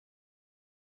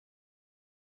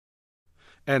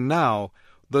And now,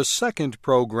 the second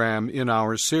program in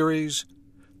our series,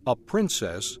 A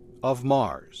Princess of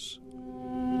Mars.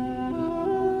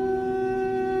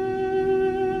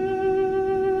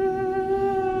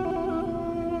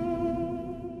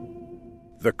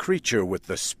 The creature with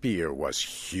the spear was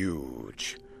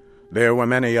huge. There were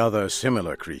many other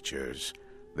similar creatures.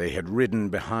 They had ridden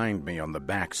behind me on the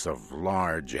backs of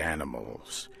large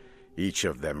animals. Each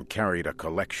of them carried a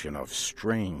collection of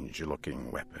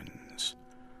strange-looking weapons.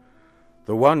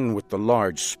 The one with the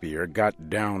large spear got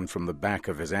down from the back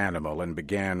of his animal and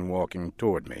began walking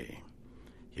toward me.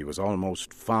 He was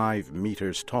almost 5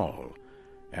 meters tall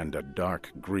and a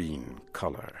dark green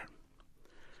color.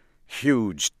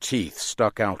 Huge teeth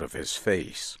stuck out of his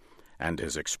face, and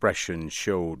his expression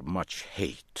showed much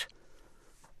hate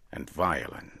and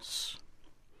violence.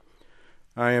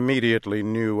 I immediately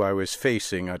knew I was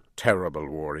facing a terrible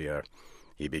warrior.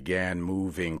 He began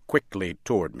moving quickly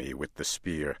toward me with the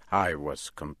spear. I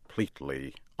was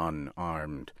completely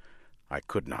unarmed. I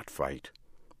could not fight.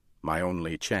 My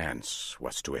only chance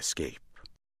was to escape.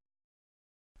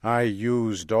 I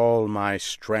used all my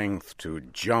strength to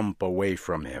jump away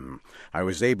from him. I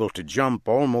was able to jump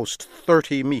almost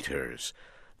 30 meters.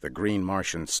 The Green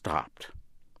Martian stopped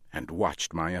and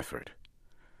watched my effort.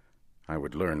 I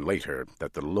would learn later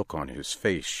that the look on his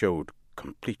face showed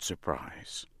complete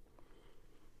surprise.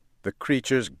 The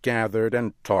creatures gathered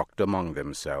and talked among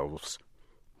themselves.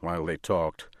 While they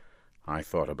talked, I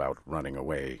thought about running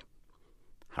away.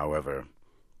 However,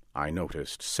 I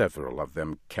noticed several of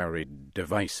them carried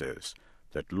devices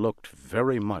that looked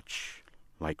very much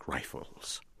like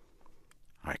rifles.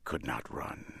 I could not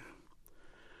run.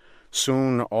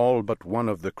 Soon all but one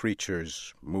of the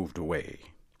creatures moved away.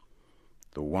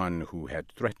 The one who had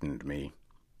threatened me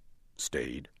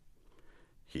stayed.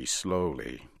 He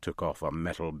slowly took off a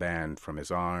metal band from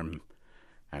his arm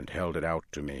and held it out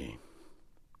to me.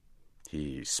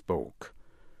 He spoke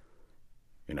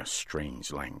in a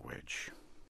strange language.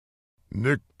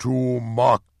 Niktu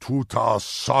maktuta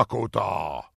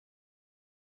sakota.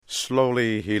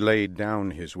 Slowly he laid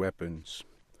down his weapons.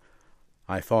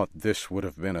 I thought this would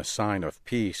have been a sign of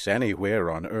peace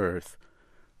anywhere on Earth.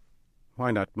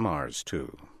 Why not Mars,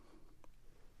 too?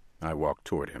 I walked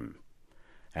toward him,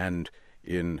 and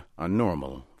in a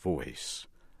normal voice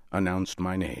announced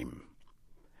my name,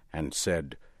 and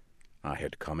said I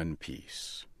had come in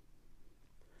peace.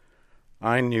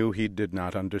 I knew he did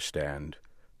not understand,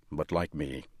 but like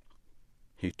me,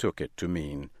 he took it to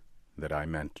mean that I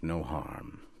meant no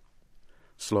harm.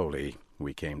 Slowly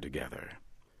we came together.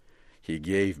 He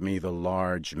gave me the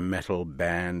large metal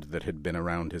band that had been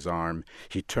around his arm.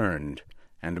 He turned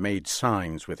and made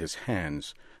signs with his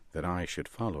hands that I should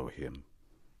follow him.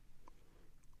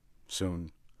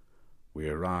 Soon we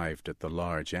arrived at the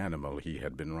large animal he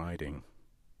had been riding.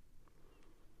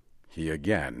 He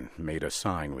again made a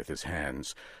sign with his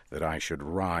hands that I should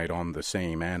ride on the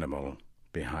same animal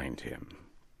behind him.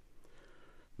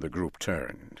 The group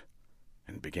turned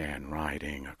and began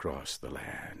riding across the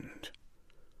land.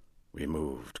 We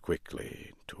moved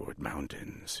quickly toward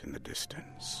mountains in the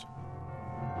distance.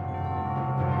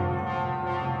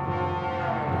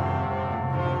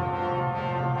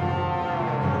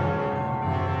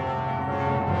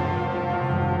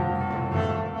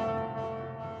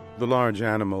 The large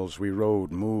animals we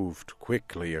rode moved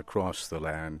quickly across the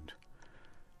land.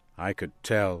 I could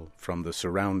tell from the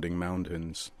surrounding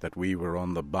mountains that we were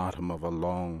on the bottom of a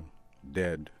long,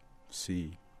 dead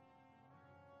sea.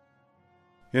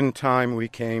 In time we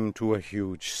came to a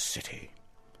huge city.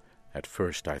 At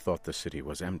first I thought the city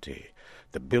was empty.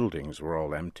 The buildings were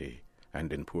all empty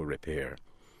and in poor repair.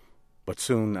 But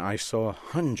soon I saw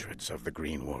hundreds of the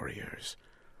green warriors.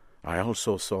 I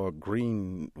also saw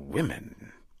green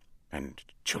women and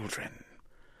children.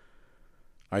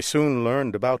 I soon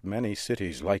learned about many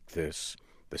cities like this.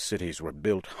 The cities were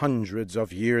built hundreds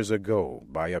of years ago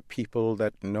by a people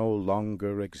that no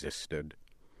longer existed.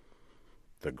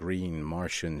 The Green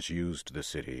Martians used the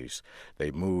cities. They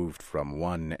moved from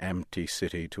one empty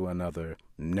city to another,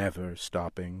 never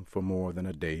stopping for more than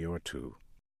a day or two.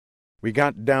 We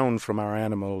got down from our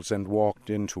animals and walked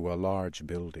into a large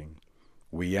building.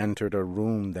 We entered a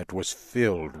room that was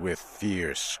filled with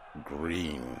fierce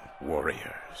green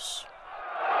warriors.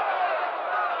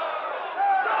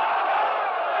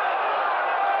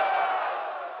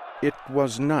 It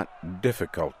was not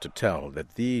difficult to tell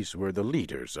that these were the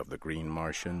leaders of the Green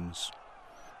Martians.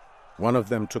 One of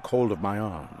them took hold of my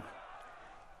arm.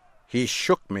 He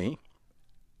shook me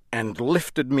and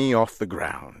lifted me off the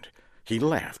ground. He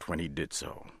laughed when he did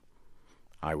so.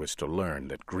 I was to learn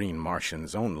that Green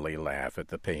Martians only laugh at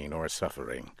the pain or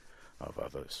suffering of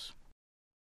others.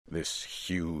 This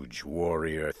huge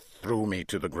warrior threw me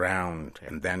to the ground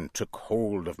and then took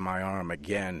hold of my arm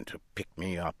again to pick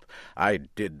me up. I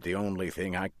did the only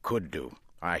thing I could do.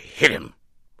 I hit him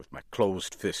with my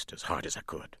closed fist as hard as I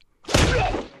could.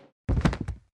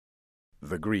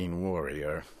 The green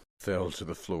warrior fell to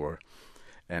the floor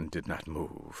and did not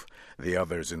move. The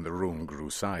others in the room grew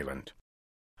silent.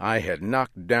 I had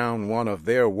knocked down one of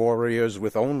their warriors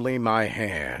with only my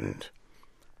hand.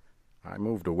 I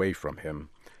moved away from him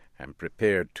and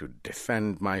prepared to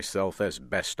defend myself as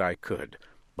best I could,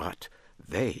 but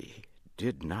they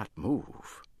did not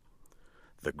move.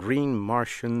 The green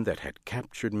Martian that had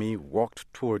captured me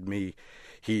walked toward me.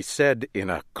 He said in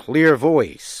a clear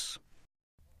voice,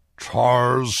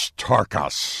 "Tars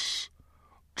Tarkas!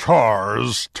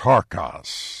 Tars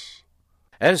Tarkas!"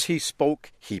 As he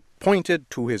spoke, he pointed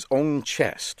to his own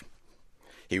chest.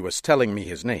 He was telling me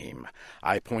his name.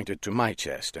 I pointed to my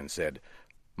chest and said,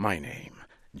 "My name,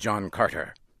 John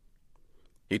Carter."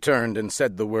 He turned and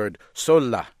said the word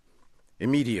Sola.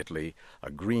 Immediately,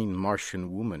 a green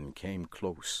Martian woman came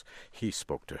close. He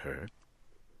spoke to her.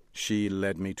 She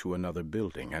led me to another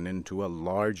building and into a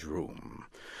large room.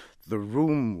 The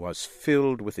room was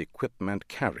filled with equipment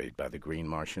carried by the green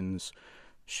Martians.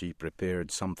 She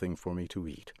prepared something for me to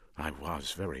eat. I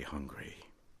was very hungry.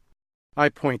 I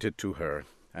pointed to her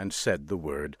and said the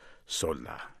word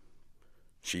Sola.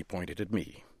 She pointed at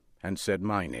me and said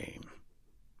my name.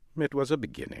 It was a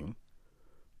beginning.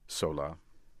 Sola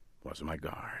was my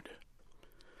guard.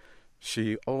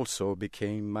 She also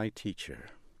became my teacher.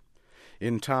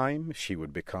 In time, she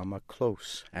would become a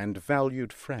close and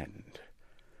valued friend.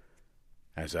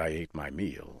 As I ate my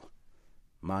meal,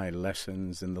 my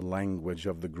lessons in the language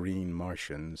of the green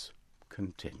Martians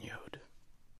continued.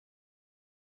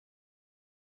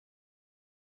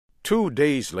 2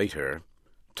 days later,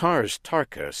 Tars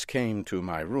Tarkas came to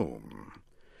my room.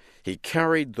 He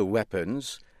carried the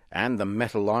weapons and the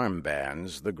metal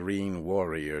armbands the green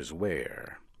warriors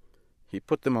wear. He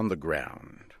put them on the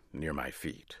ground near my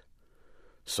feet.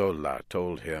 Sola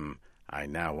told him I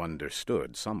now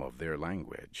understood some of their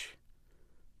language.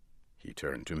 He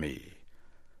turned to me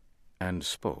and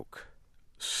spoke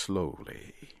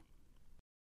slowly.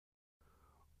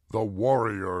 "The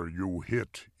warrior you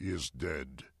hit is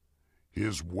dead.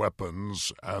 His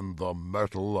weapons and the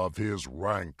metal of his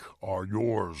rank are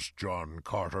yours, John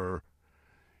Carter.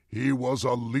 He was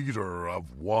a leader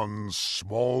of one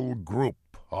small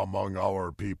group among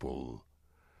our people.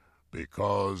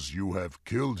 Because you have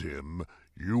killed him,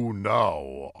 you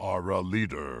now are a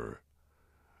leader.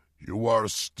 You are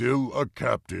still a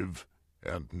captive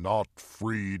and not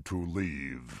free to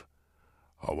leave.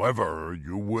 However,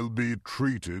 you will be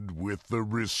treated with the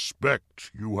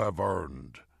respect you have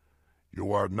earned.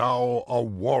 You are now a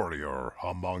warrior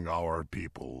among our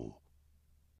people."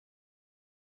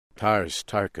 Tars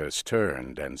Tarkas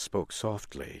turned and spoke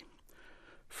softly.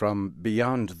 From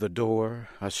beyond the door,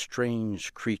 a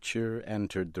strange creature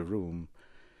entered the room.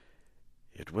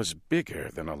 It was bigger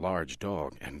than a large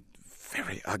dog and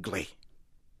very ugly.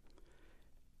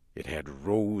 It had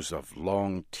rows of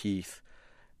long teeth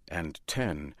and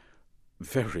 10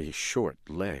 very short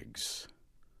legs.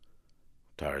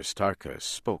 Tars Tarkas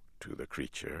spoke to the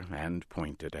creature and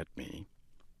pointed at me.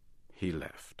 He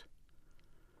left.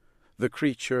 The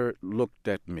creature looked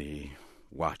at me,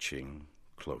 watching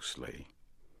closely.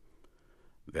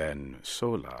 Then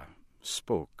Sola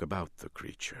spoke about the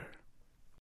creature.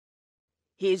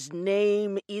 "His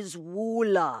name is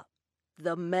Wula.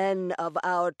 The men of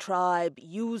our tribe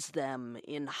use them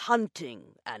in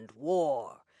hunting and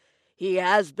war. He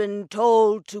has been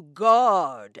told to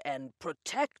guard and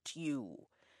protect you.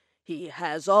 He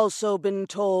has also been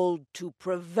told to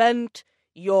prevent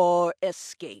your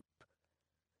escape.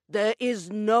 There is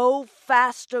no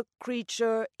faster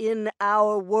creature in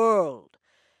our world,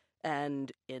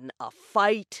 and in a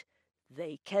fight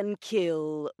they can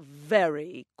kill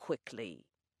very quickly.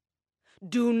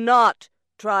 Do not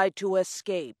try to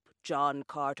escape, John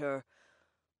Carter.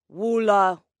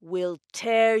 Wula will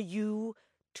tear you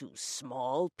to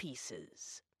small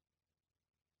pieces."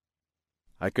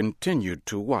 I continued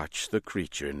to watch the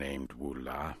creature named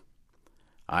Wula.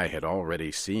 I had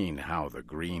already seen how the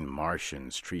green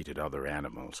Martians treated other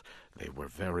animals. They were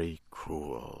very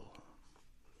cruel.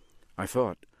 I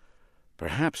thought,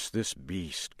 perhaps this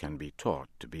beast can be taught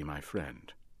to be my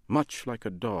friend, much like a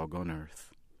dog on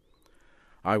earth.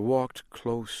 I walked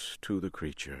close to the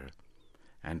creature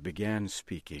and began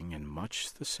speaking in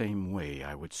much the same way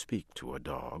I would speak to a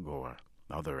dog or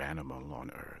other animal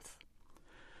on earth.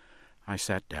 I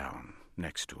sat down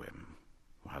next to him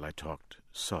while I talked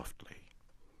softly.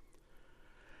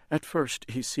 At first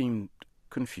he seemed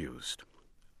confused.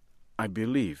 I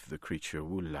believe the creature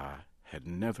Wula had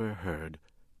never heard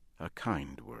a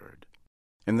kind word.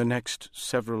 In the next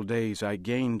several days I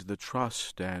gained the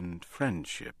trust and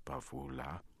friendship of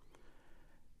Wula.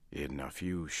 In a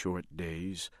few short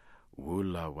days,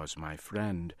 Wula was my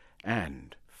friend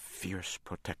and fierce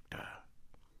protector.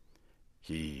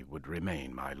 He would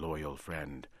remain my loyal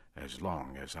friend as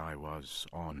long as I was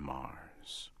on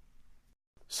Mars.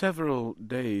 Several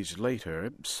days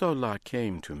later, Sola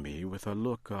came to me with a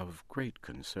look of great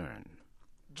concern.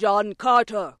 John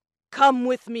Carter, come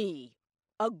with me.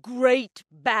 A great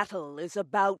battle is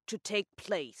about to take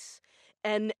place.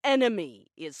 An enemy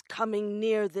is coming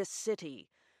near this city.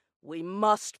 We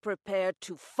must prepare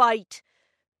to fight,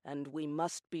 and we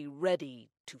must be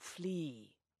ready to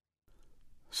flee.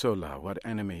 Sola, what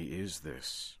enemy is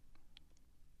this?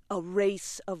 A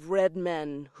race of red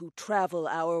men who travel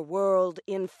our world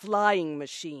in flying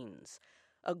machines.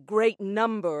 A great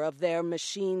number of their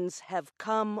machines have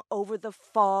come over the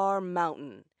far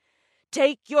mountain.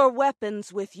 Take your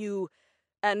weapons with you,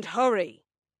 and hurry.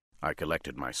 I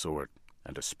collected my sword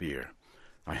and a spear.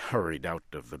 I hurried out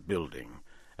of the building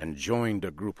and joined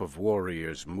a group of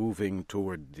warriors moving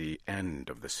toward the end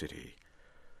of the city.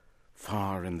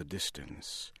 Far in the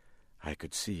distance, I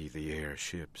could see the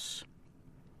airships.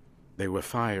 They were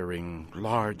firing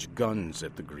large guns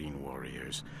at the Green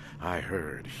Warriors. I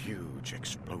heard huge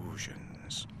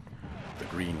explosions. The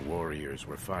Green Warriors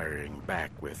were firing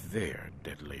back with their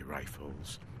deadly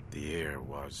rifles. The air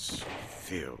was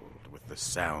filled with the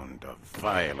sound of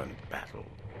violent battle.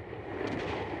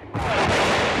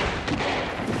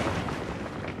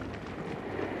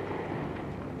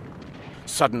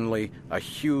 Suddenly, a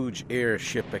huge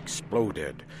airship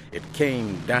exploded. It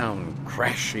came down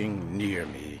crashing near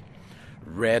me.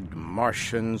 Red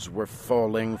Martians were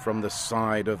falling from the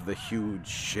side of the huge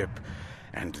ship,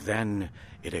 and then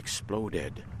it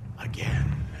exploded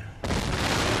again.